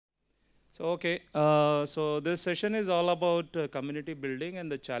So this session is all about community building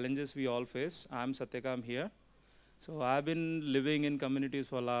and the challenges we all face. I'm Satyakam here. So I've been living in communities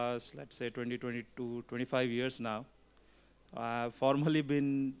for last, let's say, 20, 22, 25 years now. I've formally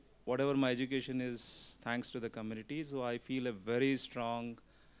been, whatever my education is, thanks to the community. So I feel a very strong,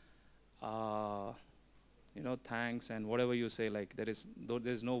 uh, thanks and whatever you say, like though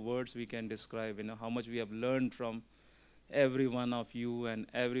there's no words we can describe, how much we have learned from every one of you and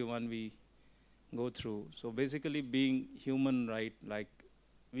everyone we go through. So basically being human, right? Like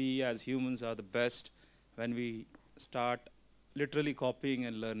we as humans are the best when we start literally copying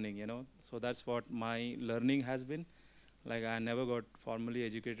and learning. So that's what my learning has been. Like I never got formally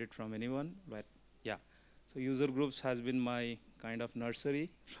educated from anyone, but yeah. So user groups has been my kind of nursery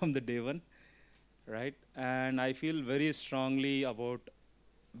from the day one, right? And I feel very strongly about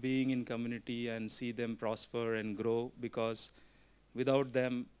being in community and see them prosper and grow because without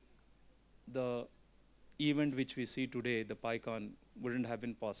them, the event which we see today, the PyCon, wouldn't have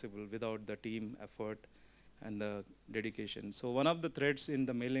been possible without the team effort and the dedication. So one of the threads in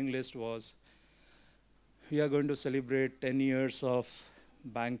the mailing list was we are going to celebrate 10 years of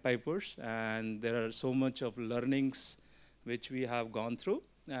bagpipers, and there are so much of learnings which we have gone through.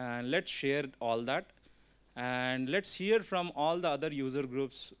 And let's share all that. And let's hear from all the other user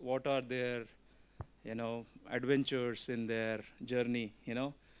groups what are their adventures in their journey,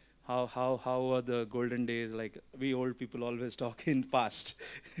 how are the golden days, like we old people always talk in past.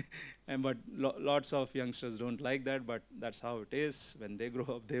 And but lots of youngsters don't like that, but that's how it is. When they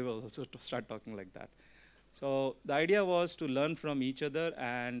grow up, they will also start talking like that. So the idea was to learn from each other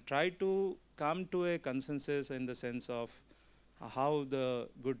and try to come to a consensus in the sense of how the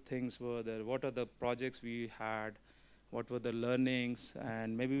good things were there, what are the projects we had, what were the learnings,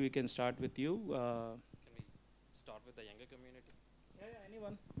 and maybe we can start with you. Can we start with the younger community? Yeah,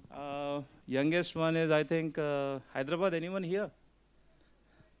 anyone. Youngest one is, I think, Hyderabad. Anyone here?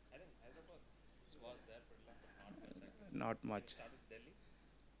 I think Hyderabad was there pretty long, but not much. Not Can we much. start with Delhi?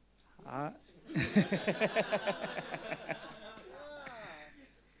 Uh,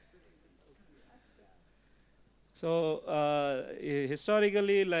 so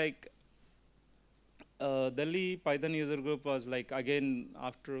historically, like Delhi Python user group was like again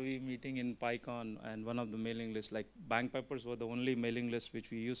after we meeting in PyCon and one of the mailing lists, like bank papers were the only mailing list which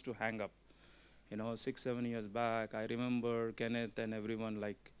we used to hang up. 6, 7 years back, I remember Kenneth and everyone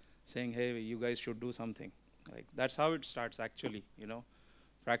like saying, "Hey, you guys should do something." Like that's how it starts actually,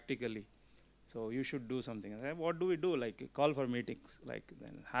 practically. So you should do something. And what do we do? Like call for meetings, like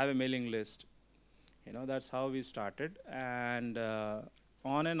then have a mailing list. That's how we started. And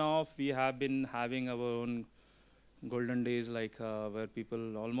on and off, we have been having our own golden days, like where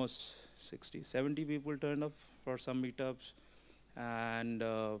people almost 60, 70 people turned up for some meetups. And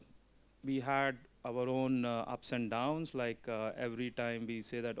we had our own ups and downs. Like every time we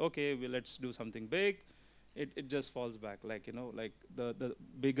say that, okay, well, let's do something big, it just falls back. Like, like the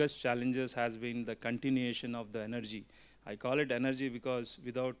biggest challenges has been the continuation of the energy. I call it energy because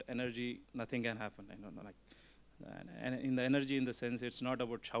without energy, nothing can happen. I don't know, like, and in the energy, in the sense, it's not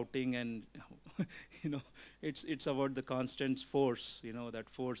about shouting and, you know, it's about the constant force. That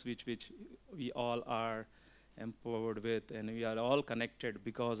force which we all are empowered with, and we are all connected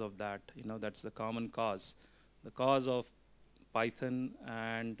because of that. That's the common cause, the cause of Python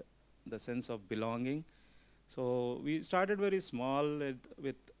and the sense of belonging. So we started very small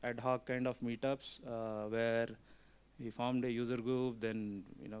with ad hoc kind of meetups where we formed a user group. Then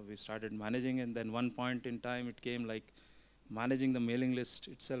we started managing, and then one point in time it came like managing the mailing list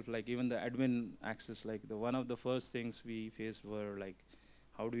itself, like even the admin access. Like the one of the first things we faced were like,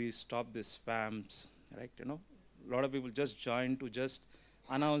 how do we stop this spams, right? A lot of people just join to just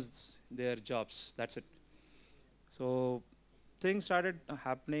announce their jobs. That's it. So things started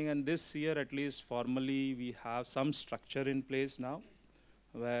happening, and this year, at least formally, we have some structure in place now,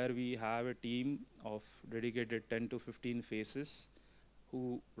 where we have a team of dedicated 10 to 15 faces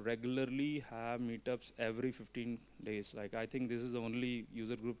who regularly have meetups every 15 days. Like I think this is the only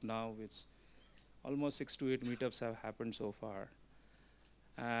user group now. It's almost 6 to 8 meetups have happened so far,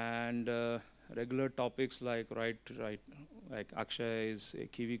 and regular topics like right, like Akshay is a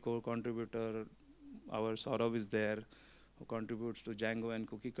Kiwi core contributor. Our Saurabh is there, who contributes to Django and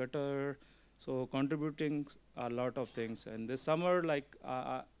Cookie Cutter. So contributing a lot of things. And this summer, like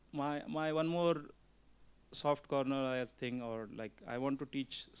my one more soft corner thing, or like I want to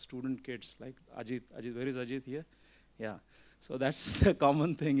teach student kids, like Ajit, where is Ajit here? Yeah. So that's the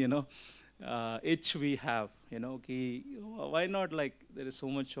common thing, itch we have, why not, like there is so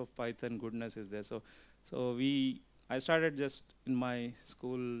much of Python goodness is there. So I started just in my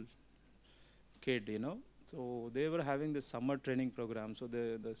school kid, you know. So they were having this summer training program. So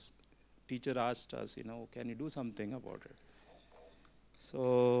the teacher asked us, you know, can you do something about it?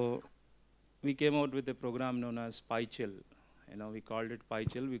 So we came out with a program known as PyChill. You know, we called it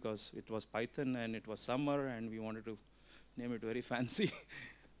PyChill because it was Python and it was summer and we wanted to name it very fancy.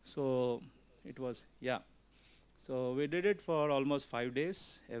 So it was, yeah. So we did it for almost 5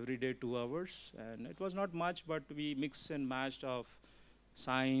 days, every day 2 hours, and it was not much, but we mixed and matched of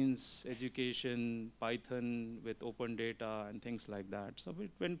science, education, Python with open data and things like that. So it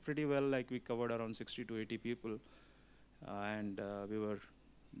went pretty well. Like we covered around 60 to 80 people, and we were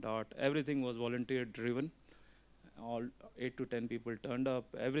everything was volunteer driven. All 8 to 10 people turned up.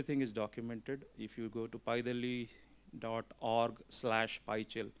 Everything is documented. If you go to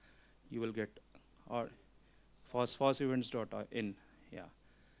pythali.org/pychill, you will get, or fosevents.in. Yeah.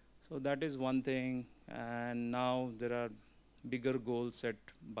 So that is one thing. And now there are bigger goals set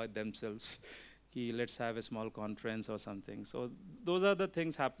by themselves. Let's have a small conference or something. So those are the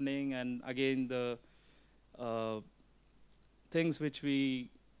things happening. And again, the things which we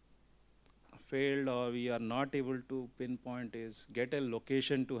failed or we are not able to pinpoint is get a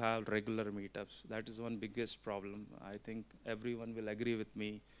location to have regular meetups. That is one biggest problem. I think everyone will agree with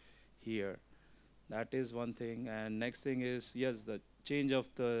me here. That is one thing. And next thing is, yes, the change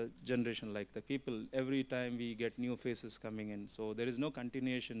of the generation, like the people, every time we get new faces coming in. So there is no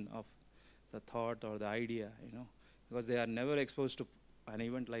continuation of the thought or the idea, you know, because they are never exposed to an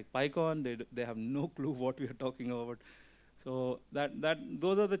event like PyCon. They have no clue what we are talking about. So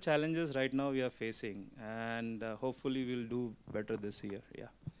those are the challenges right now we are facing, and hopefully we'll do better this year. Yeah.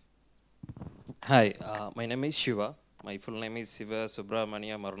 Hi, my name is Shiva. My full name is Siva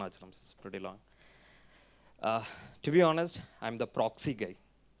Subramania Marunachalam. It's pretty long. To be honest, I'm the proxy guy.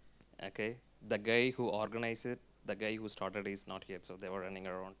 Okay, the guy who organized it, the guy who started is not here, so they were running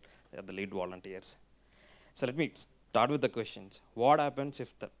around. They are the lead volunteers. So let me start with the questions. What happens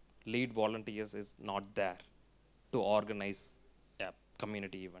if the lead volunteers is not there to organize a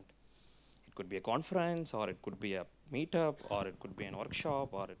community event? It could be a conference, or it could be a meetup, or it could be an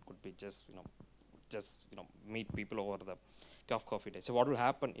workshop, or it could be just meet people over the coffee day. So what will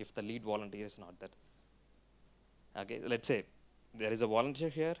happen if the lead volunteer is not there? Okay, let's say there is a volunteer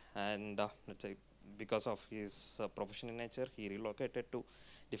here, and let's say because of his professional nature, he relocated to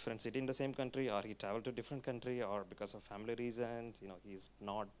different city in the same country, or he traveled to different country, or because of family reasons, he's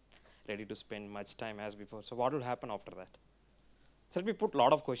not ready to spend much time as before. So what will happen after that? So let me put a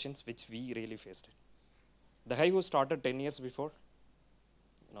lot of questions which we really faced it. The guy who started 10 years before,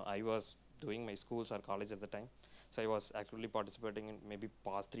 I was doing my schools or college at the time, so I was actively participating in maybe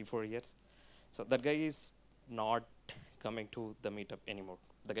past 3-4 years. So that guy is not coming to the meetup anymore.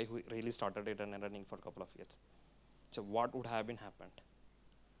 The guy who really started it and running for a couple of years. So what would have been happened?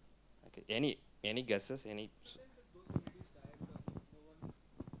 Okay, any guesses? Any?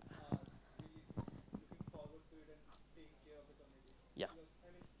 Yeah.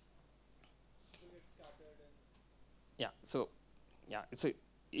 Yeah. So, yeah. So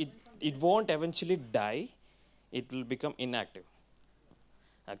it won't eventually die. It will become inactive.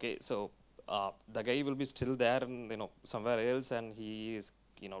 Okay. So the guy will be still there, and somewhere else, and he is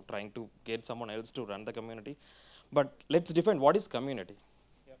trying to get someone else to run the community. But let's define what is community.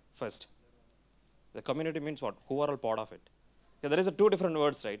 Yep. First. The community means what? Who are all part of it? Yeah, there is two different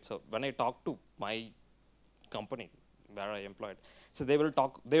words, right? So when I talk to my company where I employed, so they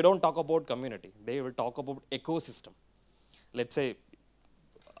don't talk about community. They will talk about ecosystem. Let's say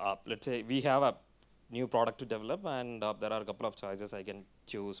we have a new product to develop, and there are a couple of choices. I can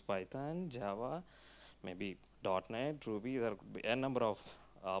choose Python, Java, maybe .NET, Ruby. There could be a number of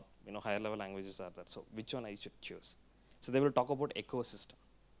higher level languages are there. So which one I should choose? So they will talk about ecosystem.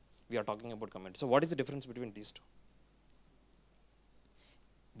 We are talking about community. So what is the difference between these two?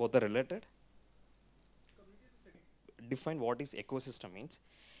 Both are related. Define what is ecosystem means.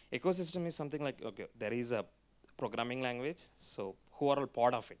 Ecosystem is something like, okay, there is a programming language, so who are all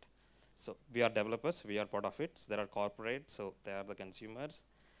part of it? So we are developers, we are part of it. So there are corporates, so they are the consumers.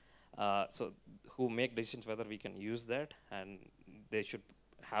 So who make decisions whether we can use that, and they should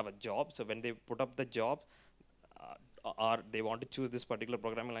have a job. So when they put up the job, or they want to choose this particular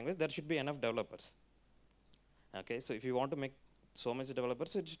programming language, there should be enough developers. Okay, so if you want to make so much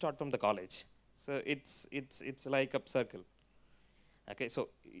developers, so you start from the college. So it's like a circle. Okay, so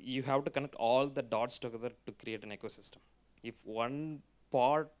you have to connect all the dots together to create an ecosystem. If one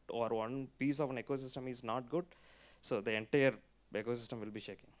part or one piece of an ecosystem is not good, so the entire ecosystem will be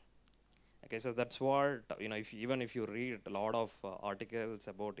shaking. Okay, so that's what even if you read a lot of articles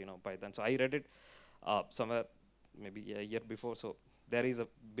about Python. So I read it somewhere maybe a year before. So there is a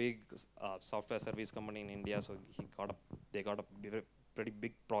big software service company in India, so they got a pretty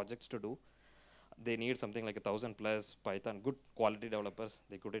big projects to do. They need something like 1,000 plus Python, good quality developers.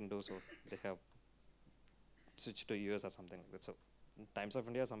 They couldn't do, so they have switched to US or something like that. So Times of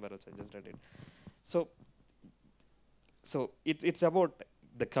India, somewhere else, I just read it. So it's about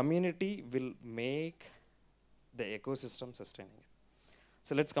the community will make the ecosystem sustaining.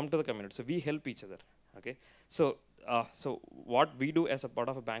 So let's come to the community. So we help each other. Okay. So what we do as a part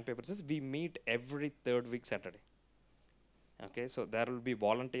of a bank papers is we meet every third week Saturday. Okay. So there will be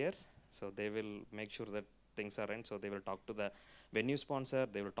volunteers. So they will make sure that things are in. So they will talk to the venue sponsor.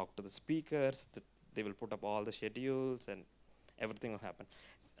 They will talk to the speakers. They will put up all the schedules and everything will happen.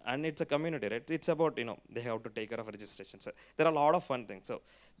 And it's a community, right? It's about, they have to take care of registration. So there are a lot of fun things. So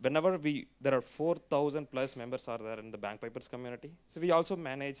whenever there are 4,000 plus members are there in the Bank Pipers community. So we also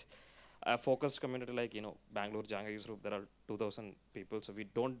manage a focused community like, Bangalore Janga Use Group, there are 2,000 people. So we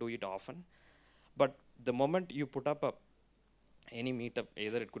don't do it often. But the moment you put up any meetup,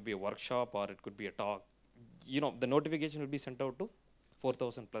 either it could be a workshop or it could be a talk, the notification will be sent out to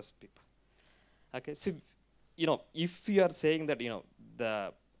 4,000 plus people. Okay, so, if you are saying that,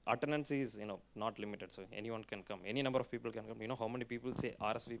 the attendance is, not limited, so anyone can come, any number of people can come. You know how many people say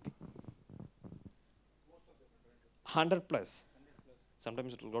RSVP? 100 plus.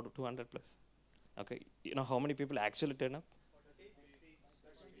 Sometimes it will go to 200 plus. Okay, you know how many people actually turn up?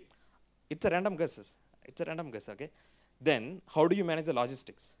 It's a random guess. It's a random guess, okay? Then, how do you manage the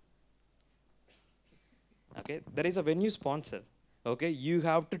logistics? Okay, there is a venue sponsor. Okay, you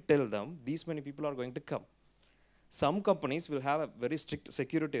have to tell them these many people are going to come. Some companies will have a very strict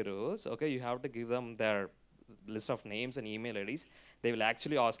security rules. Okay, you have to give them their list of names and email IDs. They will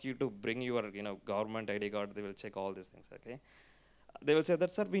actually ask you to bring your government ID card. They will check all these things. Okay, they will say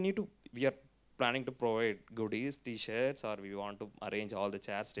that, sir, we are planning to provide goodies, T-shirts, or we want to arrange all the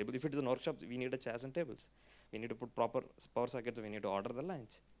chairs, tables. If it is an workshop, we need a chairs and tables. We need to put proper power sockets. We need to order the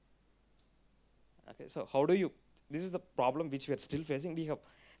lunch. Okay, so how do you? This is the problem which we are still facing. We have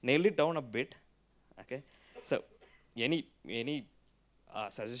nailed it down a bit. Okay, so any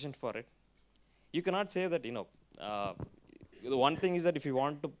suggestion for it? You cannot say that the one thing is that if you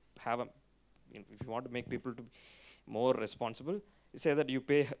want to have if you want to make people to be more responsible, you say that you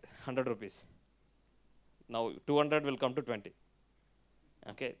pay 100 rupees. Now 200 will come to 20.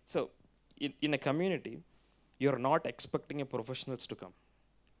 Okay, so in a community, you are not expecting a professionals to come.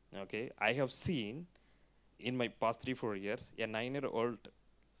 Okay, I have seen in my past 3-4 years, a 9-year-old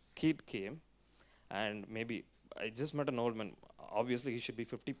kid came, and maybe I just met an old man. Obviously, he should be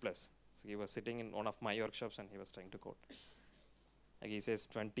 50 plus. So he was sitting in one of my workshops and he was trying to code. Like he says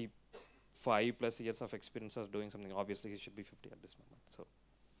 25 plus years of experience of doing something. Obviously, he should be 50 at this moment.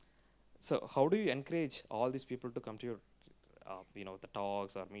 So how do you encourage all these people to come to your, the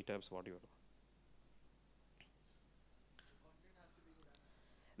talks or meetups? What do you do?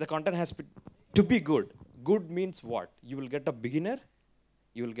 The content has to be good. Good means what? You will get a beginner,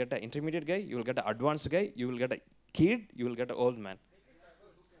 you will get an intermediate guy, you will get an advanced guy, you will get a kid, you will get an old man.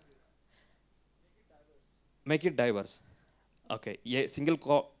 Make it diverse. Okay, yeah,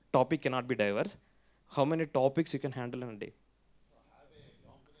 single topic cannot be diverse. How many topics you can handle in a day?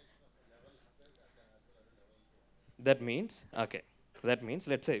 That means, okay,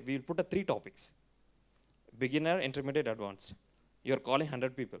 let's say we will put 3 topics. Beginner, intermediate, advanced. You're calling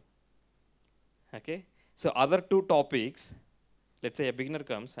 100 people. Okay, so other 2 topics, let's say a beginner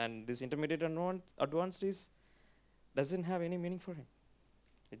comes and this intermediate and advanced doesn't have any meaning for him.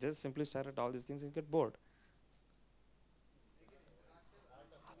 He just simply stare at all these things and get bored.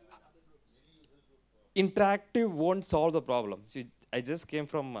 Interactive won't solve the problem. See, I just came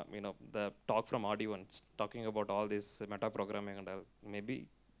from the talk from Audio and talking about all this meta programming and all. Maybe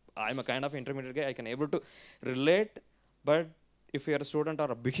I'm a kind of intermediate guy. I can able to relate, but if you're a student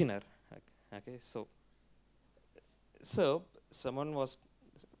or a beginner, okay, so someone was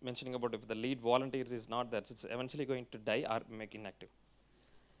mentioning about if the lead volunteers is not that, it's eventually going to die or make inactive.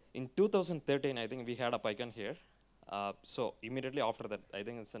 In 2013, I think we had a PyCon here. So immediately after that, I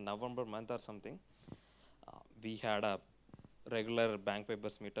think it's a November month or something, we had a regular bank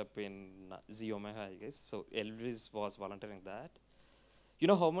papers meetup in Z Omega, I guess. So Elvis was volunteering that. You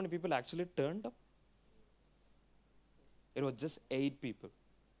know how many people actually turned up? It was just 8 people.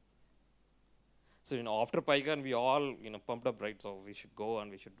 So after PyCon, we all pumped up, right? So we should go and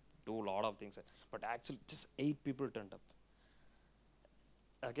we should do a lot of things. But actually, just 8 people turned up.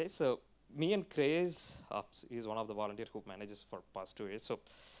 Okay, so me and Craze, he's one of the volunteers who manages for past 2 years. So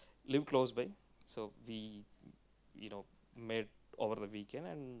live close by. So we, met over the weekend,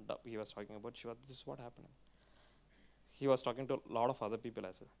 and he was talking about Shiva. This is what happened. he was talking to a lot of other people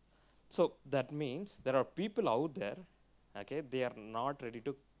as well. So that means there are people out there, okay, they are not ready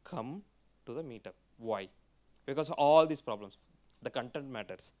to come to the meetup. Why? Because of all these problems. The content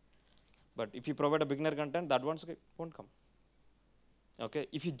matters. But if you provide a beginner content, that one's okay, won't come. Okay,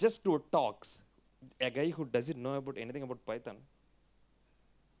 if you just do talks, a guy who doesn't know about anything about Python,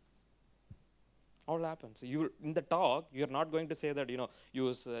 all happens. You in the talk, you're not going to say that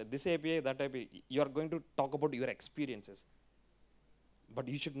use this API, that API. You are going to talk about your experiences. But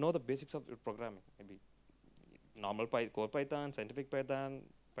you should know the basics of your programming. Maybe normal core Python, scientific Python,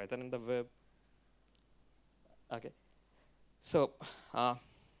 Python in the web. Okay. So uh,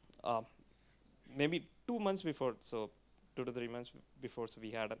 maybe 2 months before, so 2 to 3 months before, so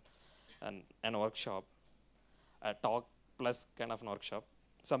we had an workshop, a talk plus kind of an workshop.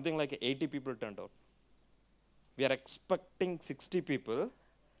 Something like 80 people turned out. We are expecting 60 people.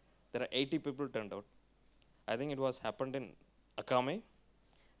 There are 80 people turned out. I think it was happened in Akame.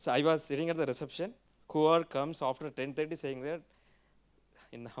 So I was sitting at the reception. Whoever comes after 10:30 saying that,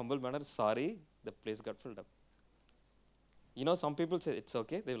 in the humble manner, sorry, the place got filled up. Some people say it's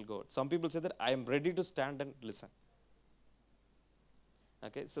okay, they will go. Some people say that I am ready to stand and listen.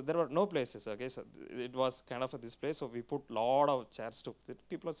 Okay, so there were no places. Okay, so it was kind of this place. So we put lot of chairs to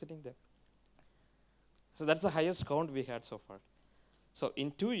people are sitting there. So that's the highest count we had so far. So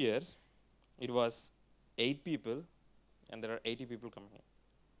in 2 years, it was 8 people, and there are 80 people coming in.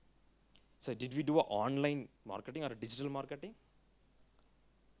 So did we do a online marketing or a digital marketing?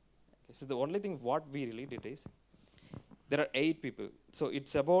 Okay, so the only thing what we really did is, there are 8 people. So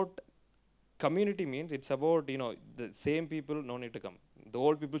it's about community, means it's about the same people no need to come. The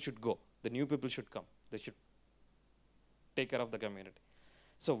old people should go. The new people should come. They should take care of the community.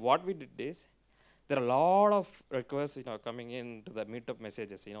 So what we did is, there are a lot of requests coming in to the meetup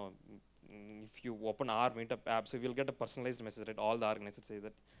messages. If you open our meetup app, so you'll get a personalized message. Right? All the organizers say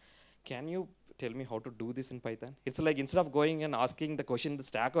that, can you tell me how to do this in Python? It's like instead of going and asking the question in the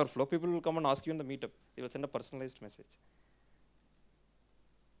Stack Overflow, people will come and ask you in the meetup. They will send a personalized message.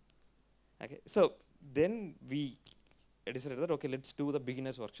 Okay, so then we decided that, okay, let's do the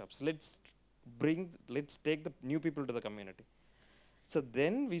beginners workshops. Let's take the new people to the community. So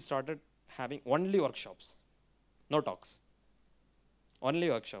then we started having only workshops, no talks,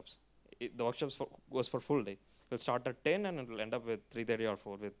 only workshops. The workshops was for full day. We'll start at 10 and it will end up with 3:30 or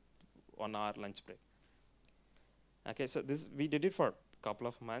 4 with 1 hour lunch break. Okay, so we did it for a couple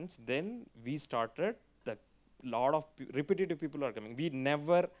of months. Then we started the lot of repetitive people are coming. We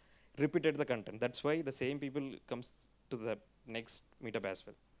never repeated the content. That's why the same people comes to the next meetup as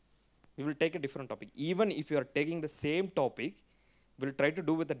well. We will take a different topic. Even if you are taking the same topic, we'll try to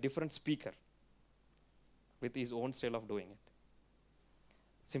do with a different speaker with his own style of doing it.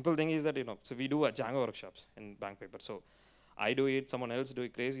 Simple thing is that, so we do a Django workshops in bank paper. So I do it, someone else do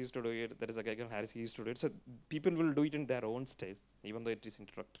it, Grace used to do it, there is a guy called Harris, he used to do it. So people will do it in their own style, even though it is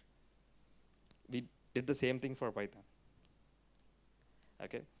introductory. We did the same thing for Python.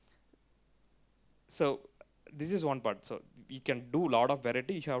 Okay. So this is one part. So you can do a lot of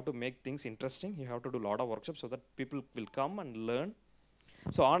variety. You have to make things interesting. You have to do a lot of workshops so that people will come and learn.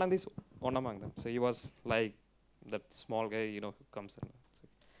 So Anand is one among them. So he was like that small guy, who comes in.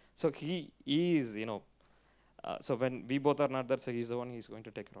 So he is, so when we both are not there, so he's the one who's going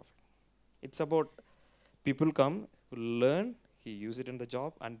to take care of it. It's about people come, learn, he use it in the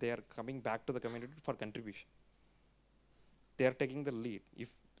job, and they are coming back to the community for contribution. They are taking the lead. If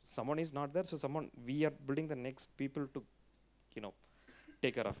someone is not there, so we are building the next people to,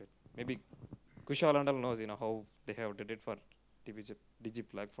 take care of it. Maybe Kushal and all knows, how they have did it for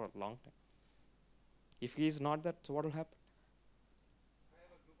DigiPlug for a long time. If he is not there, so what will happen?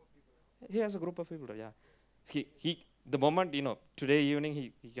 He has a group of people, yeah. The moment, today evening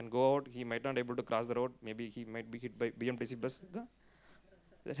he can go out, he might not able to cross the road, maybe he might be hit by BMTC bus.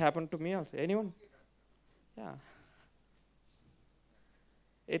 That happened to me also. Anyone? Yeah.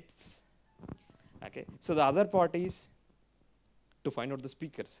 It's okay. So the other part is to find out the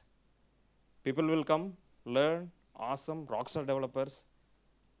speakers. People will come, learn, awesome, rockstar developers,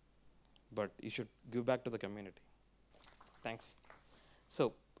 but you should give back to the community. Thanks.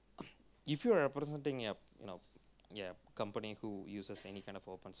 So if you are representing a company who uses any kind of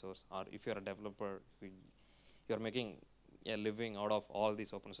open source, or if you're a developer, you're making a living out of all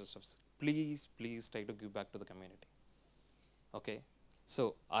these open source stuff, please try to give back to the community. Okay.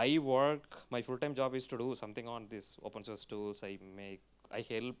 So my full-time job is to do something on these open source tools. I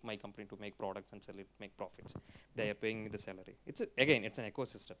help my company to make products and sell it, make profits. They are paying me the salary. It's an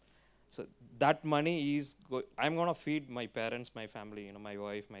ecosystem. So that money is I'm gonna feed my parents, my family, my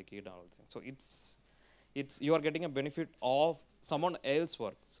wife, my kid, all that. So You are getting a benefit of someone else's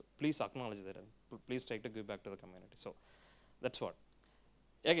work. So please acknowledge that and please try to give back to the community. So that's what.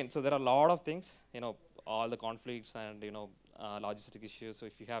 Again, so there are a lot of things, all the conflicts and, logistic issues. So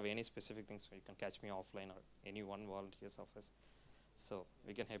if you have any specific things, you can catch me offline or any one volunteer's office. So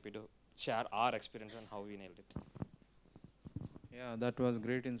we can happy to share our experience and how we nailed it. Yeah, that was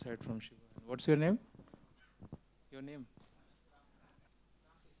great insight from Shiva. What's your name? Your name?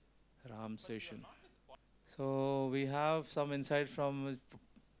 Ram Seshan. So we have some insight from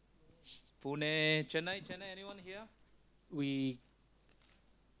Pune, Chennai. Chennai, anyone here? we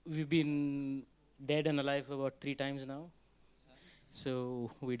we've been dead and alive about 3 times now.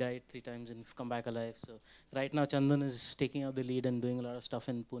 So we died 3 times and come back alive. So right now Chandan is taking up the lead and doing a lot of stuff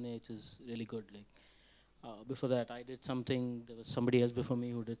in Pune, which is really good. Like before that, I did something. There was somebody else before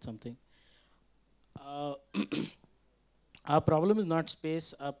me who did something. Uh, our problem is not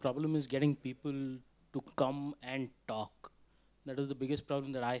space. Our problem is getting people to come and talk. That was the biggest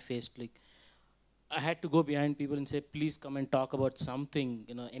problem that I faced. Like I had to go behind people and say, please come and talk about something,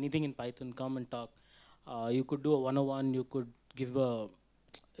 anything in Python, come and talk. You could do a 101, you could give a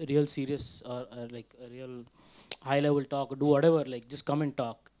real serious or like a real high level talk or do whatever, like just come and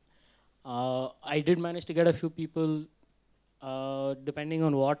talk. I did manage to get a few people, depending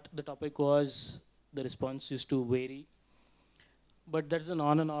on what the topic was, the response used to vary. But that's an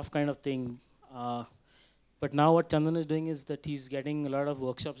on and off kind of thing. But now what Chandan is doing is that he's getting a lot of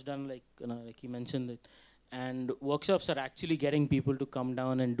workshops done, like he mentioned it. And workshops are actually getting people to come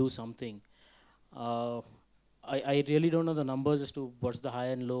down and do something. I really don't know the numbers as to what's the high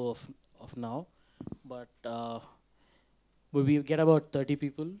and low of now. But we get about 30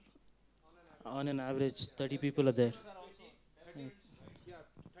 people. On an average, 30 people are there. Yeah,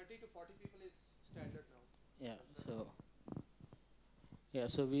 30 to 40 people is standard now. Yeah,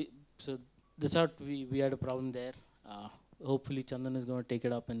 so that's how we had a problem there. Hopefully Chandan is going to take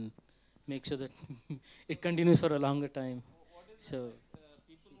it up and make sure that it continues for a longer time. So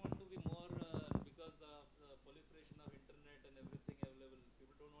People want to be more because of the proliferation of internet and everything available.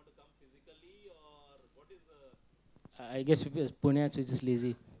 People don't want to come physically, or what is the? I guess Pune is just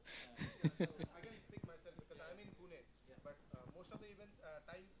lazy. I can speak myself because I'm in Pune, but most of the events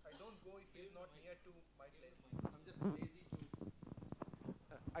times I don't go if it's not near to my place. I'm just lazy to.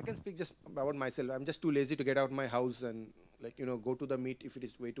 I can speak just about myself. I'm just too lazy to get out my house and go to the meet if it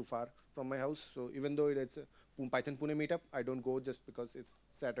is way too far from my house. So even though it's a Python Pune meetup, I don't go just because it's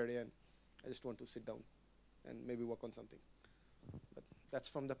Saturday and I just want to sit down and maybe work on something. But that's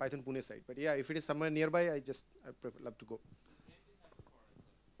from the Python Pune side. But yeah, if it is somewhere nearby, I love to go.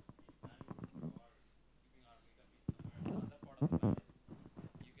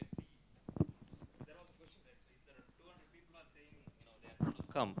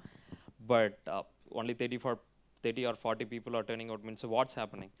 Come, but only 30 or 40 people are turning out, means so what's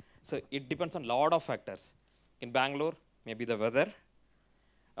happening? So it depends on a lot of factors. In Bangalore, maybe the weather,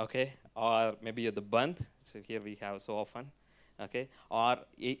 okay, or maybe the Bandh, so here we have so often, okay, or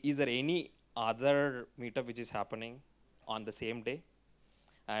is there any other meetup which is happening on the same day,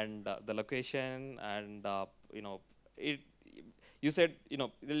 and the location, and you said,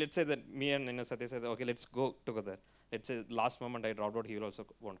 let's say that me and Satya said, okay, let's go together. Let's say last moment I dropped out, he will also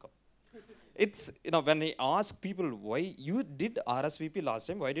won't come. It's, when I ask people why you did RSVP last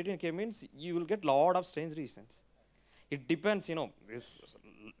time, why didn't you come, means you will get lot of strange reasons. It depends, this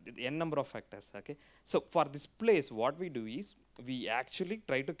n number of factors, okay. So for this place, what we do is, we actually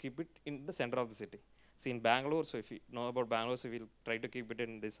try to keep it in the center of the city. See, in Bangalore, so if you know about Bangalore, so we'll try to keep it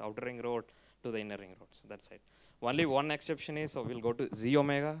in this outer ring road to the inner ring road, so that's it. Only one exception is, so we'll go to Z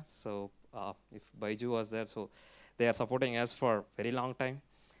Omega, so if Baiju was there, so they are supporting us for very long time.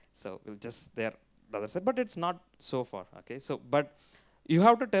 So we'll just there the other side, but it's not so far, okay. So, but you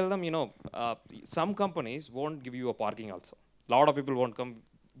have to tell them, some companies won't give you a parking also. A lot of people won't come,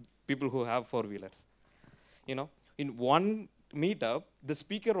 people who have four-wheelers. In one meetup, the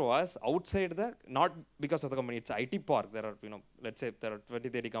speaker was outside not because of the company, it's IT park. There are, let's say there are 20,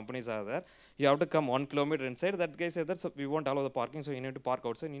 30 companies are there. You have to come 1 kilometer inside. That guy said that, so we won't allow the parking, so you need to park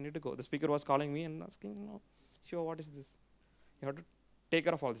outside and you need to go. The speaker was calling me and asking, sure, what is this? You have to take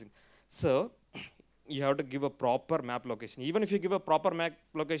care of all these things. So you have to give a proper map location. Even if you give a proper map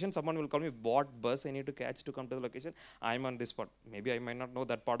location, someone will call me, what bus I need to catch to come to the location. I'm on this spot. Maybe I might not know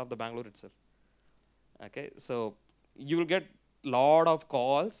that part of the Bangalore itself. Okay, so you will get lot of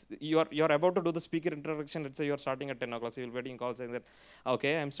calls. You're about to do the speaker introduction. Let's say you're starting at 10 o'clock. So you'll be getting calls saying that,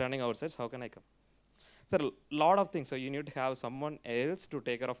 okay, I'm standing outside. So how can I come? There are a lot of things. So you need to have someone else to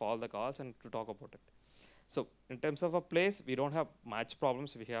take care of all the calls and to talk about it. So in terms of a place, we don't have much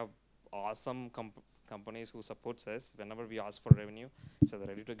problems. We have awesome companies who supports us. Whenever we ask for revenue, so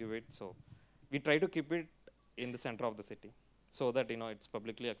they're ready to give it. So we try to keep it in the center of the city, so that it's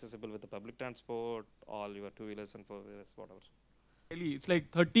publicly accessible with the public transport, all your two-wheelers and four-wheelers, whatever. Really, it's like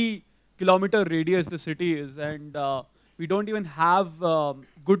 30-kilometer radius the city is, and we don't even have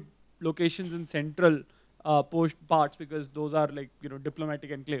good locations in central post parts because those are like diplomatic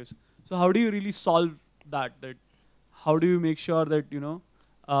enclaves. So how do you really solve that? That how do you make sure that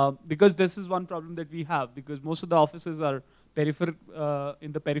because this is one problem that we have, because most of the offices are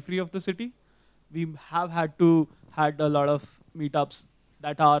in the periphery of the city. We have had a lot of meetups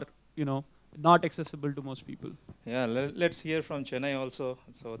that are not accessible to most people. Yeah, let's hear from Chennai also,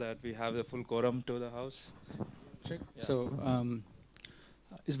 so that we have the full quorum to the house. Check. Yeah. So,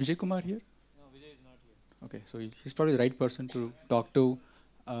 is Vijay Kumar here? No, Vijay is not here. Okay, so he's probably the right person to talk to.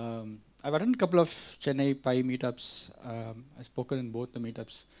 I've attended a couple of Chennai Pi meetups. I've spoken in both the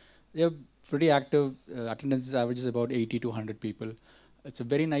meetups. They are pretty active. Attendance averages about 80 to 100 people. It's a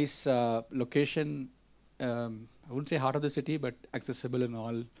very nice location. I wouldn't say heart of the city, but accessible in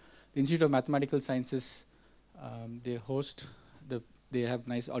all. The Institute of Mathematical Sciences, they host, they have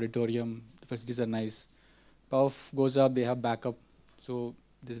nice auditorium, the facilities are nice. Power goes up, they have backup. So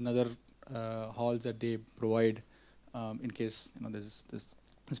there's another halls that they provide in case there's this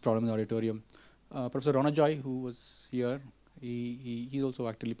problem in the auditorium. Professor Rona Joy, who was here, he also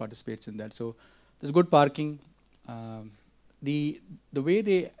actively participates in that. So there's good parking. The way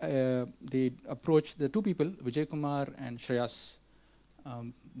they approach the two people, Vijay Kumar and Shreyas,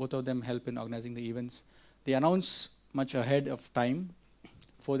 both of them help in organizing the events. They announce much ahead of time.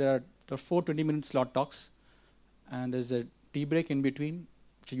 There are 4 20-minute slot talks, and there's a tea break in between,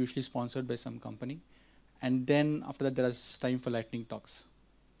 which are usually sponsored by some company. And then after that, there is time for lightning talks.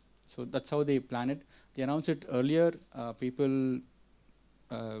 So that's how they plan it. They announce it earlier. People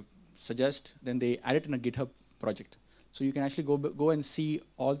suggest, then they add it in a GitHub project. So you can actually go and see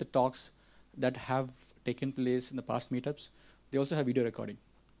all the talks that have taken place in the past meetups. They also have video recording,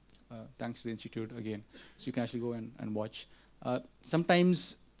 thanks to the institute again. So you can actually go and watch.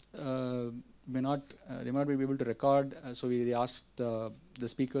 Sometimes they may not be able to record, so they ask the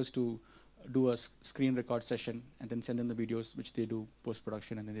speakers to do a screen record session and then send them the videos, which they do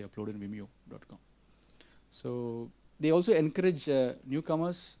post-production, and then they upload in vimeo.com. So they also encourage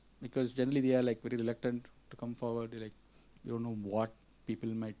newcomers, because generally they are like very reluctant to come forward. They don't know what people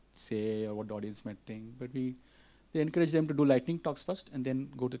might say or what the audience might think, but they encourage them to do lightning talks first and then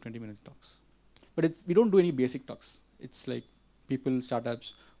go to 20-minute talks. But we don't do any basic talks. It's like people,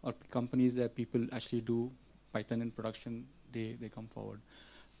 startups, or companies that people actually do Python in production, they come forward.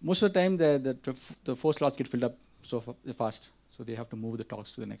 Most of the time, the 4 slots get filled up so fast, so they have to move the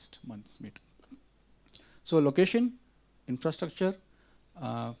talks to the next month's meet. So location, infrastructure,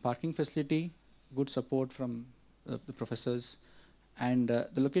 parking facility, good support from the professors, and the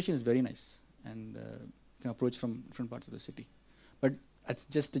location is very nice, and you can approach from different parts of the city. But that's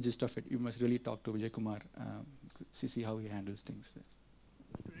just the gist of it. You must really talk to Vijay Kumar, see how he handles things there.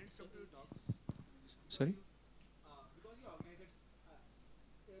 Students come to talks. Sorry? Because you organize it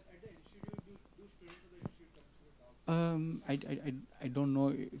at the institute, do students of the institute come to the talks? I don't know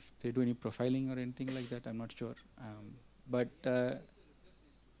if they do any profiling or anything like that. I'm not sure. But the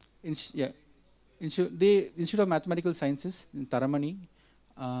Institute of Mathematical Sciences in Taramani.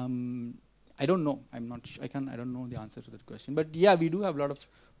 I don't know. I don't know the answer to that question. But yeah, we do have a lot of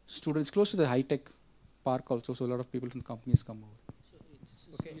students close to the high-tech park also. So a lot of people from companies come over.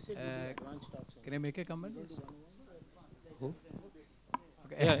 Okay. Can I make a comment? Who?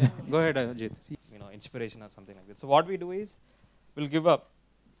 Okay. Yeah, go ahead, Ajit. Inspiration or something like that. So what we do is, we'll give a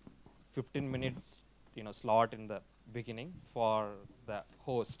 15 minutes, slot in the beginning for the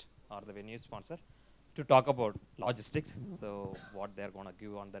host or the venue sponsor to talk about logistics. So what they're going to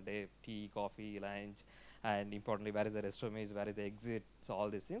give on the day, tea, coffee, lunch, and importantly, where is the restroom is, where is the exit, so all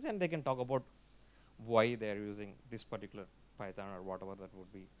these things. And they can talk about why they're using this particular Python or whatever that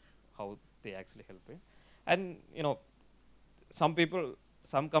would be, how they actually help it. And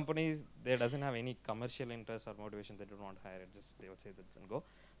some companies, they doesn't have any commercial interest or motivation. They don't want to hire it. Just they would say that and go.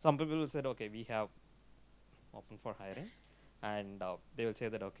 Some people will say, okay, we have open for hiring, and they will say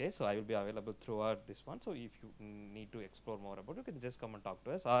that, okay, so I will be available throughout this one. So if you need to explore more about it, you can just come and talk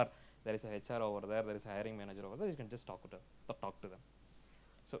to us. Or there is a HR over there, there is a hiring manager over there. You can just talk to them.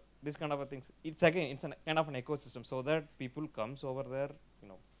 So this kind of a things. It's again, it's kind of an ecosystem, so that people comes over there,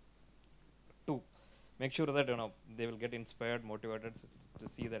 to make sure that they will get inspired, motivated to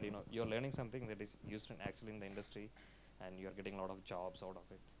see that you're learning something that is used actually in the industry, and you're getting a lot of jobs out of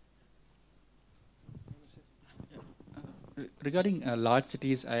it. Regarding large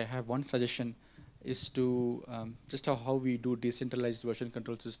cities, I have one suggestion. is to just how we do decentralized version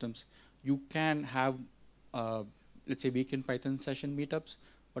control systems. You can have, let's say, weekend Python session meetups,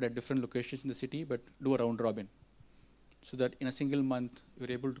 but at different locations in the city, but do a round robin. So that in a single month,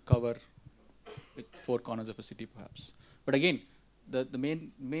 you're able to cover like 4 corners of a city, perhaps. But again, the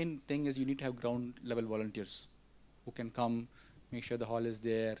main thing is you need to have ground level volunteers who can come, make sure the hall is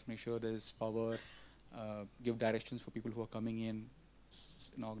there, make sure there's power, give directions for people who are coming in,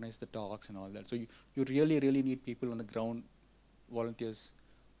 and organize the talks and all that. So you really need people on the ground, volunteers,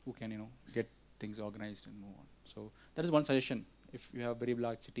 who can get things organized and move on. So that is one suggestion. If you have a very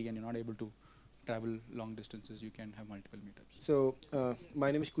large city and you're not able to travel long distances, you can have multiple meetups. So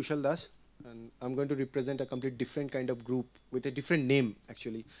my name is Kushal Das, and I'm going to represent a complete different kind of group with a different name,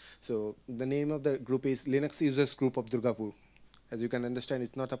 actually. So the name of the group is Linux Users Group of Durgapur. As you can understand,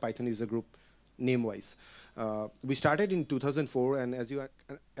 it's not a Python user group name-wise. We started in 2004, and as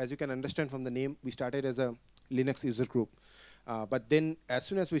you can understand from the name, we started as a Linux user group. But then as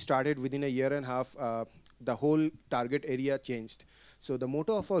soon as we started, within a year and a half, the whole target area changed. So the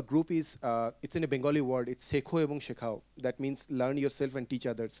motto of our group is, it's in a Bengali word, it's Sekho ebong shekhao. That means learn yourself and teach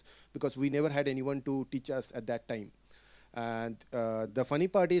others, because we never had anyone to teach us at that time. And the funny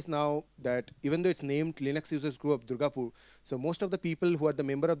part is now that even though it's named Linux Users Group of Durgapur, so most of the people who are the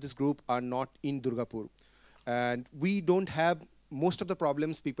member of this group are not in Durgapur. And we don't have most of the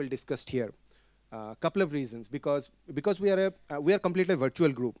problems people discussed here. Couple of reasons, because we are completely a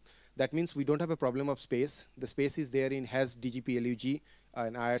virtual group. That means we don't have a problem of space. The space is there in has DGP LUG,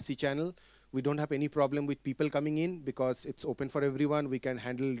 an IRC channel. We don't have any problem with people coming in because it's open for everyone. We can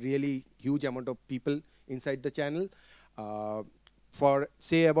handle really huge amount of people inside the channel.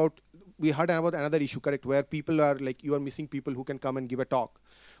 We heard about another issue, correct, where people are like, you are missing people who can come and give a talk.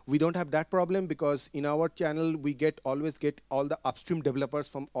 We don't have that problem because in our channel, we always get all the upstream developers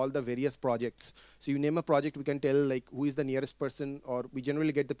from all the various projects. So you name a project, we can tell like who is the nearest person, or we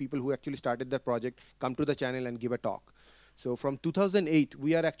generally get the people who actually started that project, come to the channel and give a talk. So from 2008,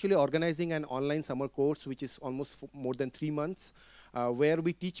 we are actually organizing an online summer course, which is almost more than 3 months, where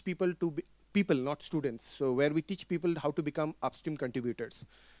we teach people to be, not students. So where we teach people how to become upstream contributors.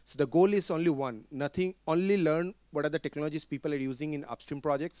 So the goal is only one, only learn what are the technologies people are using in upstream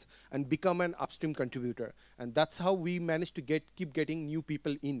projects and become an upstream contributor. And that's how we manage to keep getting new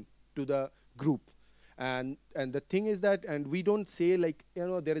people in to the group. And the thing is that, and we don't say like,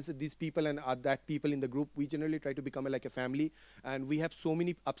 there is these people and that people in the group. We generally try to become like a family. And we have so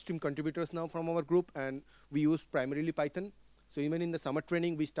many upstream contributors now from our group, and we use primarily Python. So even in the summer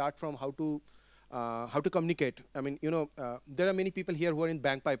training, we start from how to communicate. I mean, there are many people here who are in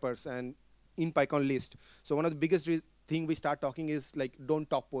Bagpipers and in PyCon list. So one of the biggest thing we start talking is like, don't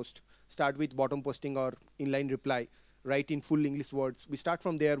top post. Start with bottom posting or inline reply. Write in full English words. We start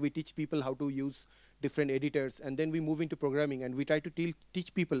from there. We teach people how to use different editors, and then we move into programming, and we try to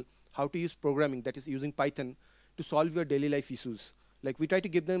teach people how to use programming, that is using Python, to solve your daily life issues. Like we try to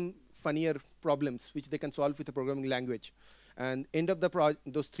give them funnier problems which they can solve with a programming language. And end of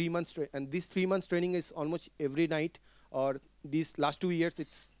those 3 months, and this 3 months training is almost every night, or these last 2 years,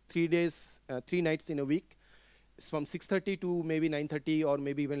 it's 3 days, 3 nights in a week. It's from 6:30 to maybe 9:30 or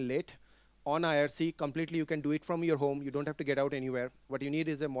maybe even late on IRC. Completely, you can do it from your home. You don't have to get out anywhere. What you need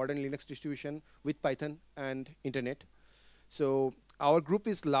is a modern Linux distribution with Python and internet. So our group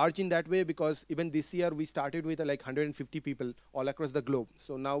is large in that way because even this year we started with like 150 people all across the globe.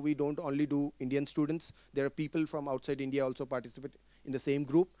 So now we don't only do Indian students. There are people from outside India also participate in the same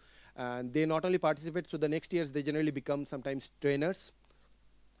group. And they not only participate, so the next years they generally become sometimes trainers.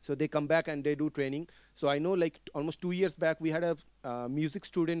 So they come back and they do training. So I know like almost 2 years back, we had a music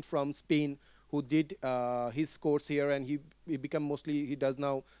student from Spain who did his course here, and he does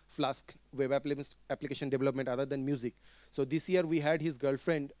now Flask web application development other than music. So this year we had his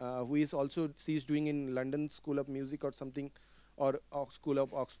girlfriend who is also, she's doing in London School of Music or something, or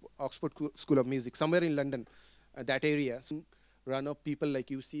Oxford School of Music, somewhere in London, that area. So run of people like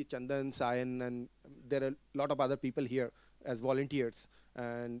you see Chandan, Sayan, and there are a lot of other people here as volunteers.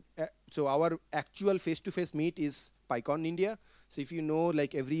 And so our actual face-to-face meet is PyCon India. So if you know,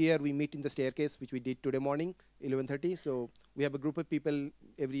 like every year we meet in the staircase, which we did today morning, 11:30. So we have a group of people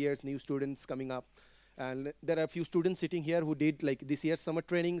every year, new students coming up. And there are a few students sitting here who did like this year's summer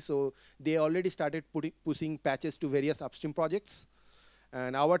training. So they already started pushing patches to various upstream projects.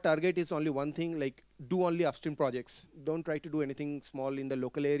 And our target is only one thing, like do only upstream projects. Don't try to do anything small in the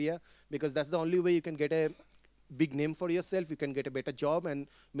local area, because that's the only way you can get a big name for yourself, you can get a better job, and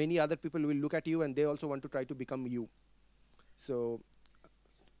many other people will look at you and they also want to try to become you. So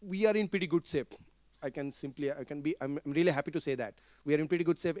we are in pretty good shape. I'm really happy to say that we are in pretty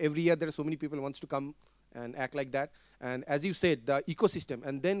good shape. Every year there are so many people who wants to come and act like that. And as you said, the ecosystem,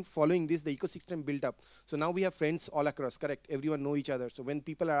 and then following this, the ecosystem built up. So now we have friends all across, correct? Everyone know each other. So when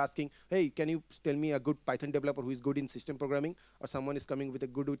people are asking, hey, can you tell me a good Python developer who is good in system programming, or someone is coming with a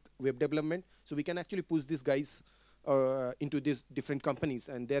good web development, so we can actually push these guys into these different companies,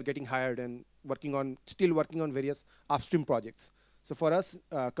 and they're getting hired and still working on various upstream projects. So for us,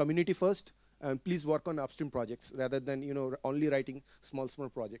 community first, and please work on upstream projects rather than only writing small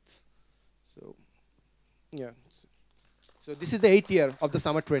projects. So yeah. So this is the 8th year of the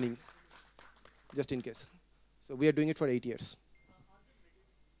summer training, just in case. So we are doing it for 8 years.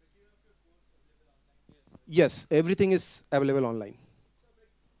 Yes, everything is available online.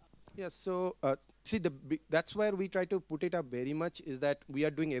 Yes, so see, that's where we try to put it up very much, is that we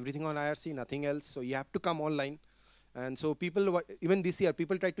are doing everything on IRC, nothing else. So you have to come online. And so people, even this year,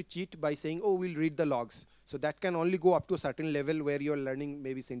 people try to cheat by saying, oh, we'll read the logs. So that can only go up to a certain level where you're learning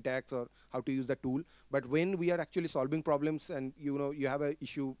maybe syntax or how to use the tool. But when we are actually solving problems and you have an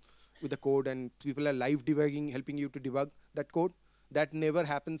issue with the code and people are live debugging, helping you to debug that code, that never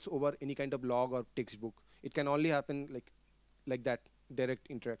happens over any kind of log or textbook. It can only happen like that, direct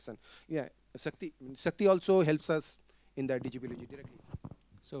interaction. Yeah, Sakti also helps us in that DGPLG directly.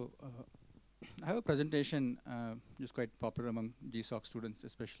 So I have a presentation which is quite popular among GSOC students,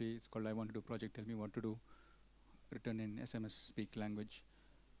 especially. It's called I Want to Do Project, Tell Me What to Do, written in SMS speak language.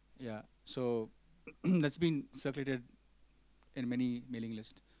 Yeah, so that's been circulated in many mailing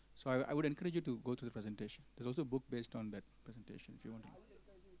lists. So I would encourage you to go through the presentation. There's also a book based on that presentation if you want to. I would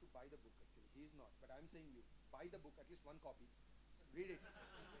encourage you to buy the book, actually. He's not, but I'm saying you, buy the book, at least one copy. Read it.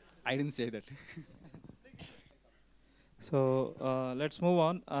 I didn't say that. So let's move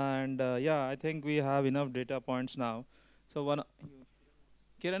on, and yeah, I think we have enough data points now. So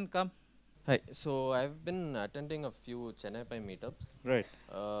Kiran, come. Hi. So I've been attending a few Chennai Pi meetups. Right.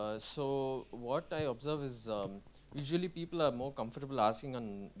 So what I observe is usually people are more comfortable asking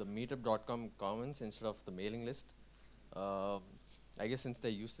on the meetup.com comments instead of the mailing list. I guess since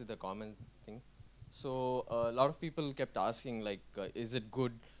they're used to the comment thing. So a lot of people kept asking like, is it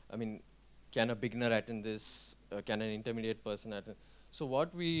good? I mean, can a beginner attend this? Can an intermediate person attend? So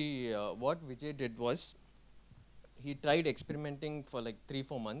what Vijay did was, he tried experimenting for like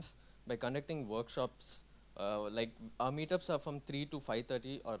 3-4 months by conducting workshops. Like our meetups are from 3 to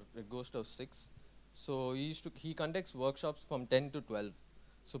 5:30, or it goes to 6. So he conducts workshops from 10 to 12.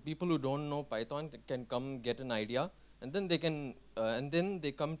 So people who don't know Python can come get an idea, and then they can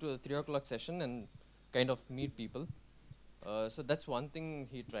they come to a 3 o'clock session and kind of meet people. So that's one thing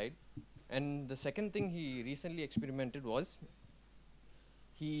he tried. And the second thing he recently experimented was,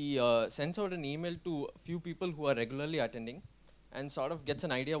 he sends out an email to a few people who are regularly attending, and sort of gets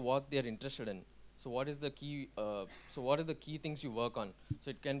an idea what they're interested in. So what is the key? What are the key things you work on?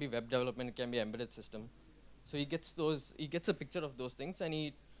 So it can be web development, it can be embedded system. So he gets a picture of those things, and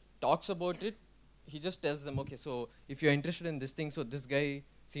he talks about it. He just tells them, okay, so if you're interested in this thing, so this guy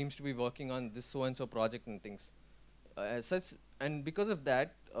seems to be working on this so and so project and things. And because of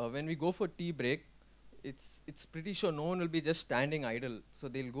that, when we go for tea break, it's pretty sure no one will be just standing idle. So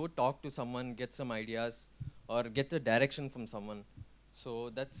they'll go talk to someone, get some ideas, or get a direction from someone. So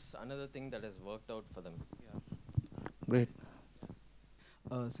that's another thing that has worked out for them. Yeah. Great.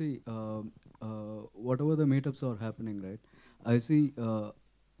 Whatever the meetups are happening, right? I see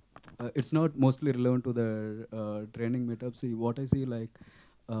it's not mostly relevant to the training meetups. See, what I see, like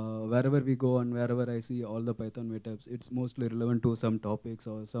wherever we go and wherever I see all the Python meetups, it's mostly relevant to some topics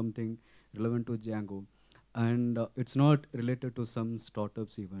or something relevant to Django. And it's not related to some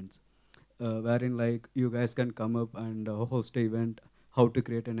startups events, wherein like you guys can come up and host an event, how to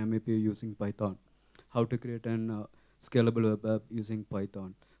create an MEP using Python, how to create an scalable web app using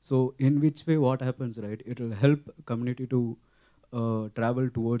Python. So in which way what happens, right? It will help community to travel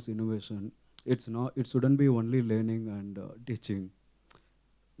towards innovation. It shouldn't be only learning and teaching.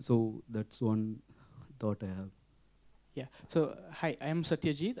 So that's one thought I have. Yeah. So hi, I am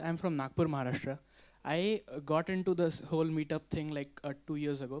Satyajit. I'm from Nagpur, Maharashtra. I got into this whole meetup thing like 2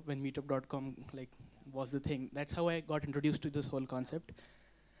 years ago when meetup.com was the thing. That's how I got introduced to this whole concept.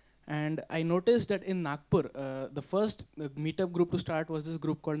 And I noticed that in Nagpur, the first meetup group to start was this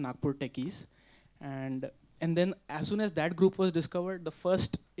group called Nagpur Techies. And then as soon as that group was discovered, the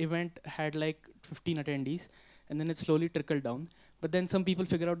first event had like 15 attendees, and then it slowly trickled down. But then some people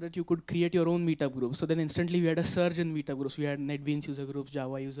figured out that you could create your own meetup groups. So then instantly we had a surge in meetup groups. We had NetBeans user groups,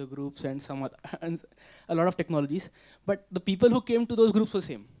 Java user groups, and and a lot of technologies. But the people who came to those groups were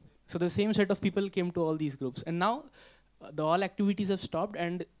same. So the same set of people came to all these groups. And now the all activities have stopped,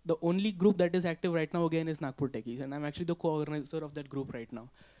 and the only group that is active right now again is Nagpur Techies, and I'm actually the co-organizer of that group right now.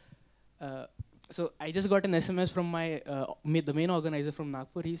 So I just got an SMS from the main organizer from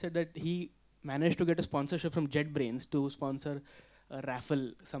Nagpur. He said that he managed to get a sponsorship from JetBrains to sponsor a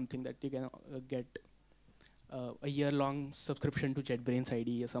raffle, something that you can get a year-long subscription to JetBrains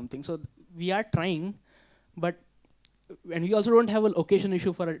ID or something. So we are trying, but and we also don't have a location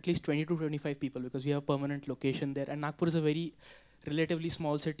issue for at least 20 to 25 people because we have a permanent location there. And Nagpur is a very relatively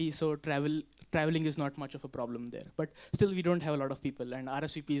small city, so traveling is not much of a problem there. But still, we don't have a lot of people, and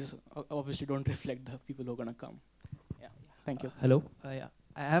RSVPs obviously don't reflect the people who are going to come. Yeah, thank you. Hello. Yeah.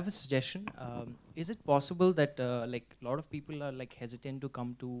 I have a suggestion. Is it possible that like a lot of people are like hesitant to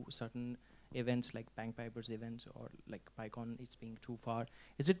come to certain events like Bank Pipers events or like PyCon is being too far?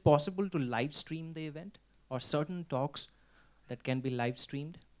 Is it possible to live stream the event or certain talks that can be live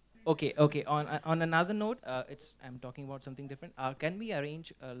streamed? Okay. On another note, I'm talking about something different. Can we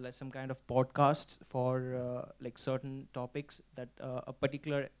arrange like some kind of podcasts for like certain topics that a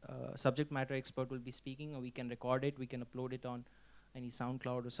particular subject matter expert will be speaking, or we can record it, we can upload it on any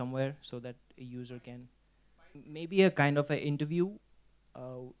SoundCloud or somewhere so that a user can maybe a kind of an interview,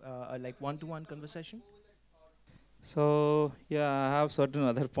 like one-to-one conversation? So yeah, I have certain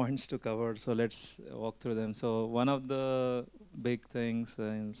other points to cover. So let's walk through them. So one of the big things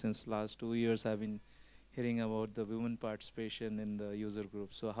since last 2 years, I've been hearing about the women participation in the user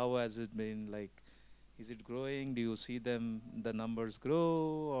group. So how has it been? Like, is it growing? Do you see the numbers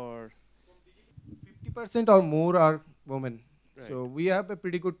grow, or 50% or more are women. Right. So we have a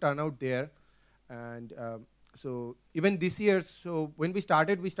pretty good turnout there. And so even this year, so when we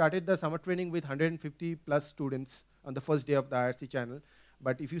started the summer training with 150 plus students on the first day of the IRC channel.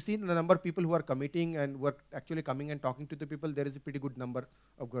 But if you see the number of people who are committing and who are actually coming and talking to the people, there is a pretty good number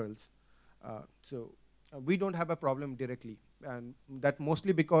of girls. So we don't have a problem directly. And that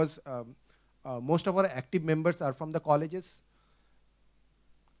mostly because most of our active members are from the colleges.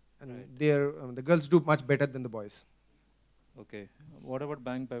 And Right. the girls do much better than the boys. okay? What about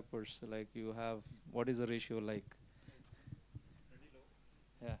bank papers? Like you have, what is the ratio like?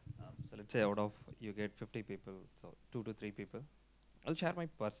 Yeah. So let's say out of you get 50 people, so 2 to 3 people. I'll share my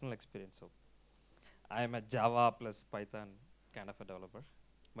personal experience. So I am a Java plus Python kind of a developer.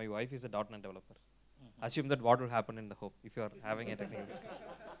 My wife is a .NET developer. Assume that what will happen in the hope if you are having a technical discussion.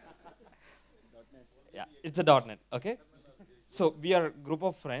 Yeah, it's a .NET. Okay. So we are a group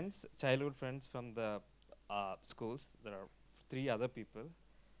of friends, childhood friends from the schools. There are 3 other people.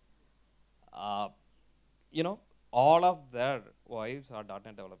 You know, all of their wives are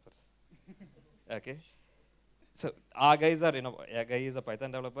 .NET developers. Okay. So our guys are, a guy is a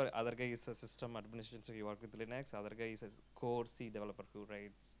Python developer, other guy is a system administration, so he works with Linux, other guy is a core C developer who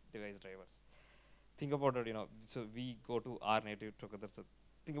writes device drivers. Think about it, so we go to R native together. So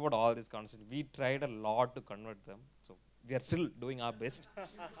think about all these concepts. We tried a lot to convert them. So we are still doing our best.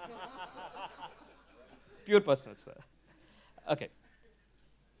 Pure personal, sir. Okay.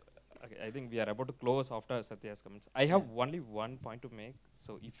 Okay, I think we are about to close after Satya's comments. I have only one point to make.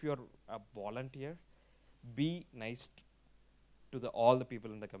 So if you are a volunteer, be nice to all the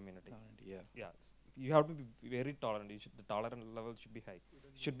people in the community. Yeah. Yes. You have to be very tolerant. The tolerance level should be high.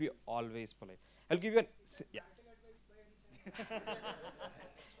 Should be always polite. I'll give you an yeah.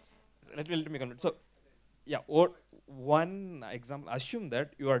 Let me convert. So yeah, or one example. Assume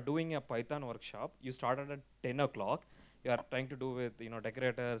that you are doing a Python workshop. You started at 10 o'clock. You are trying to do with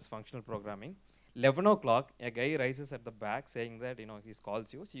decorators, functional programming. 11 o'clock, a guy rises at the back saying that he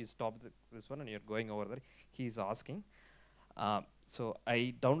calls you. So you stop this one and you're going over there. He's asking. So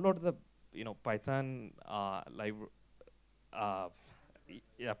I download the Python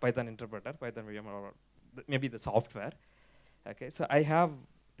Python interpreter, Python VM, or maybe the software. Okay, so I have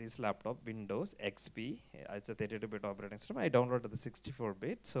this laptop, Windows XP. It's a 32-bit operating system. I downloaded the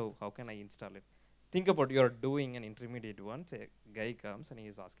 64-bit. So how can I install it? Think about you're doing an intermediate one. Say a guy comes and he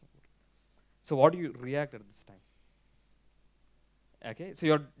is asking. So what do you react at this time? Okay, so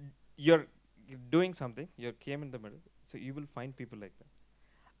you're doing something. You came in the middle. So you will find people like that,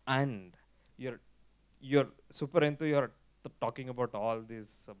 and you're super into. You're talking about all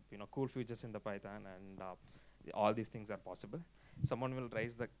these cool features in the Python, and all these things are possible. Someone will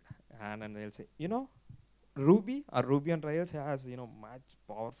raise the hand and they'll say, Ruby or Ruby on Rails has much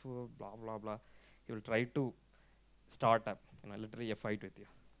powerful blah blah blah. He will try to start up literally a fight with you.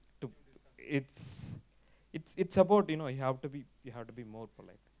 It's about you have to be more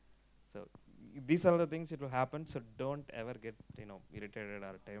polite. So these are the things it will happen. So don't ever get irritated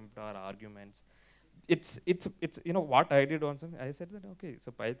or tempt or arguments. it's you know what I did once. I said that okay,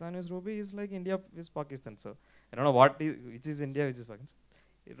 so Python is Ruby is like India is Pakistan. So I don't know which is India, which is Pakistan.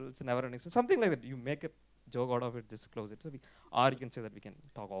 It's never an experience. Something like that. You make a joke out of it, just close it. So or you can say that we can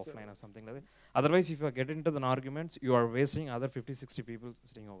talk offline or something like that. Otherwise, if you get into the arguments, you are wasting other 50, 60 people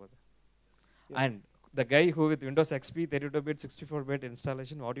sitting over there. Yeah. And the guy who with Windows XP 32-bit, 64-bit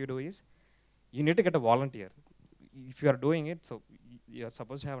installation, what you do is you need to get a volunteer. If you are doing it, so you are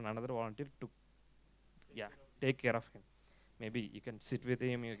supposed to have another volunteer to take care of him. Maybe you can sit with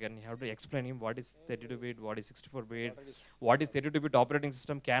him, you have to explain him what is 32-bit, what is 64-bit, what is 32-bit operating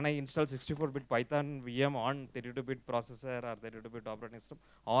system, can I install 64-bit Python VM on 32-bit processor or 32-bit operating system,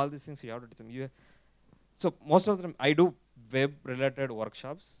 all these things you have to do. So most of the time I do web related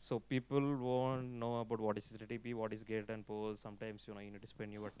workshops, so people won't know about what is HTTP, what is get and post. Sometimes you need to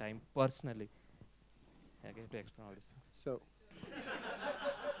spend your time personally to explain all these things.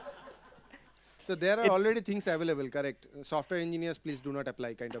 So there are already things available, correct? Software engineers, please do not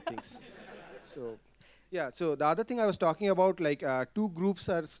apply kind of things. So yeah, so the other thing I was talking about, like two groups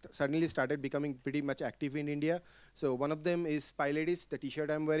are suddenly started becoming pretty much active in India. So one of them is PyLadies, the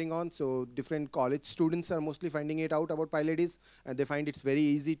t-shirt I'm wearing on. So different college students are mostly finding it out about PyLadies, and they find it's very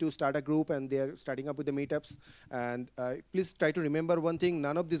easy to start a group, and they're starting up with the meetups. And please try to remember one thing,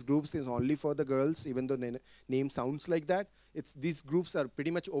 none of these groups is only for the girls, even though the name sounds like that. These groups are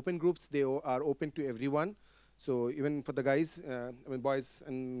pretty much open groups. They are open to everyone. So even for the guys, boys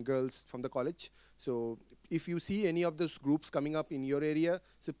and girls from the college. So if you see any of those groups coming up in your area,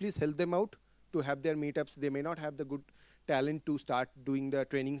 so please help them out to have their meetups. They may not have the good talent to start doing the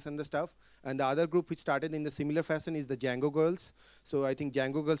trainings and the stuff. And the other group which started in the similar fashion is the Django Girls. So I think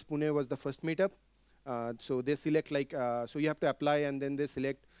Django Girls Pune was the first meetup. So they select so you have to apply, and then they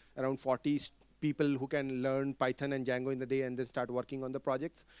select around 40 people who can learn Python and Django in the day and then start working on the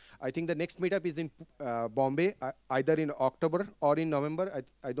projects. I think the next meetup is in Bombay, either in October or in November.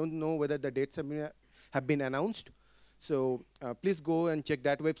 I don't know whether the dates have been announced. So please go and check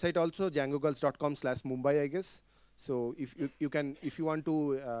that website also, djangogirls.com/Mumbai, I guess. So if you want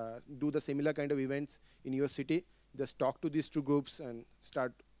to do the similar kind of events in your city, just talk to these two groups and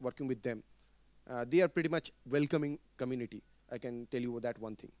start working with them. They are pretty much welcoming community. I can tell you that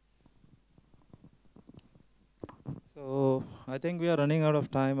one thing. So I think we are running out of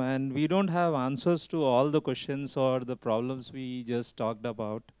time, and we don't have answers to all the questions or the problems we just talked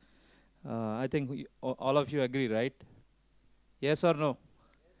about. I think all of you agree, right? Yes or no?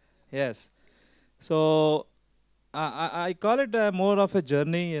 Yes. So I call it more of a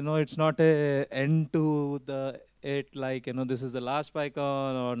journey. It's not a end to like this is the last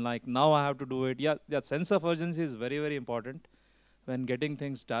PyCon, or like now I have to do it. Yeah, that sense of urgency is very, very important when getting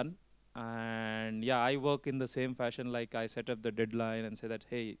things done. And yeah, I work in the same fashion. Like I set up the deadline and say that,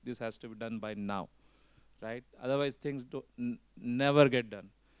 hey, this has to be done by now, right? Otherwise things never get done.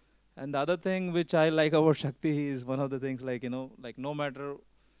 And the other thing which I like about Shakti is one of the things, like like no matter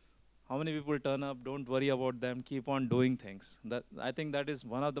how many people turn up, don't worry about them, keep on doing things. I think that is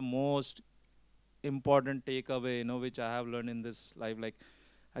one of the most important takeaway, which I have learned in this life. Like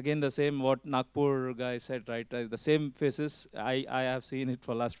again, the same what Nagpur guy said, right? The same faces, I have seen it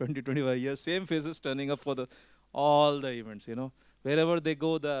for last 20, 25 years, same faces turning up for all the events, Wherever they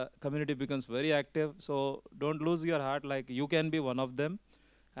go, the community becomes very active. So don't lose your heart, like you can be one of them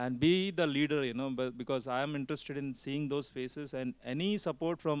and be the leader, because I am interested in seeing those faces, and any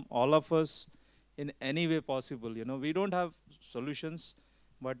support from all of us in any way possible. We don't have solutions,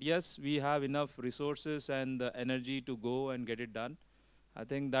 but yes, we have enough resources and the energy to go and get it done. I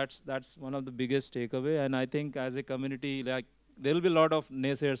think that's one of the biggest takeaway. And I think as a community, like there will be a lot of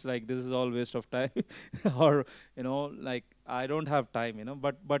naysayers, like this is all waste of time, or like I don't have time,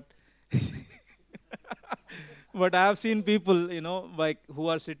 but but I have seen people, like who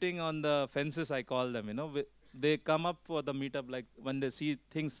are sitting on the fences, I call them, they come up for the meetup, like when they see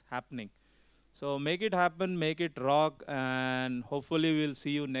things happening. So make it happen, make it rock, and hopefully we'll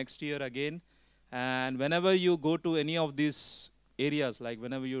see you next year again. And whenever you go to any of these areas, like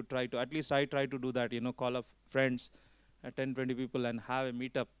whenever you try to, at least I try to do that, call up friends, 10, 20 people and have a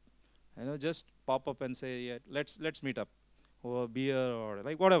meetup, just pop up and say, yeah, let's meet up over beer or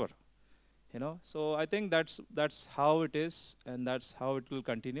like whatever. So I think that's how it is, and that's how it will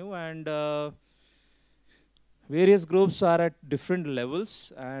continue. And various groups are at different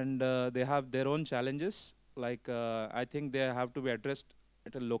levels, and they have their own challenges. Like I think they have to be addressed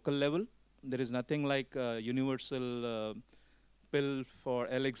at a local level. There is nothing like universal pill for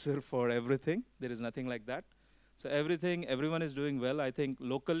elixir for everything. There is nothing like that. So everyone is doing well. I think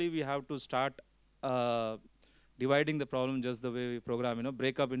locally we have to start dividing the problem just the way we program,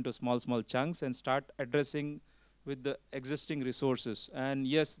 break up into small chunks and start addressing with the existing resources. And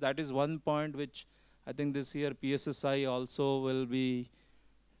yes, that is one point which I think this year PSSI also will be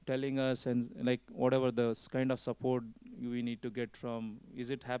telling us, and like whatever the kind of support we need to get from, is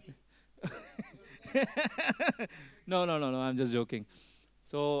it happy? No, I'm just joking.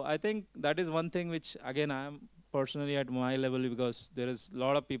 So I think that is one thing which, again, I am personally at my level, because there is a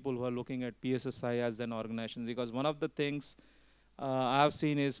lot of people who are looking at PSSI as an organization, because one of the things I have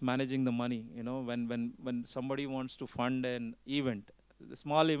seen is managing the money. When somebody wants to fund an event, the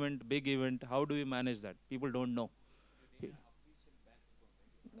small event, big event, how do we manage that? People don't know.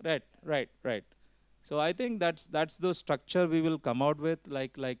 Right. So I think that's the structure we will come out with.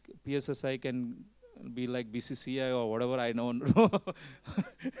 Like PSSI can be like BCCI or whatever. I know.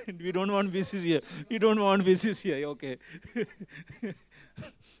 We don't want BCCI. You don't want BCCI. Okay.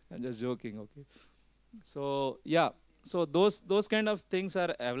 I'm just joking. Okay. So yeah. So those kind of things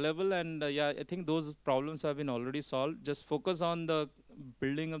are available, and yeah, I think those problems have been already solved. Just focus on the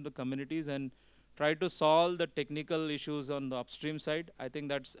building of the communities and try to solve the technical issues on the upstream side. I think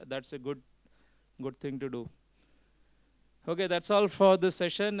that's a good thing to do. Okay, that's all for this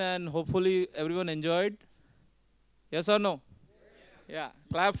session, and hopefully everyone enjoyed. Yes or no? Yeah,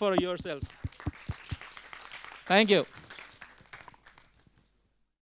 clap for yourself. Thank you.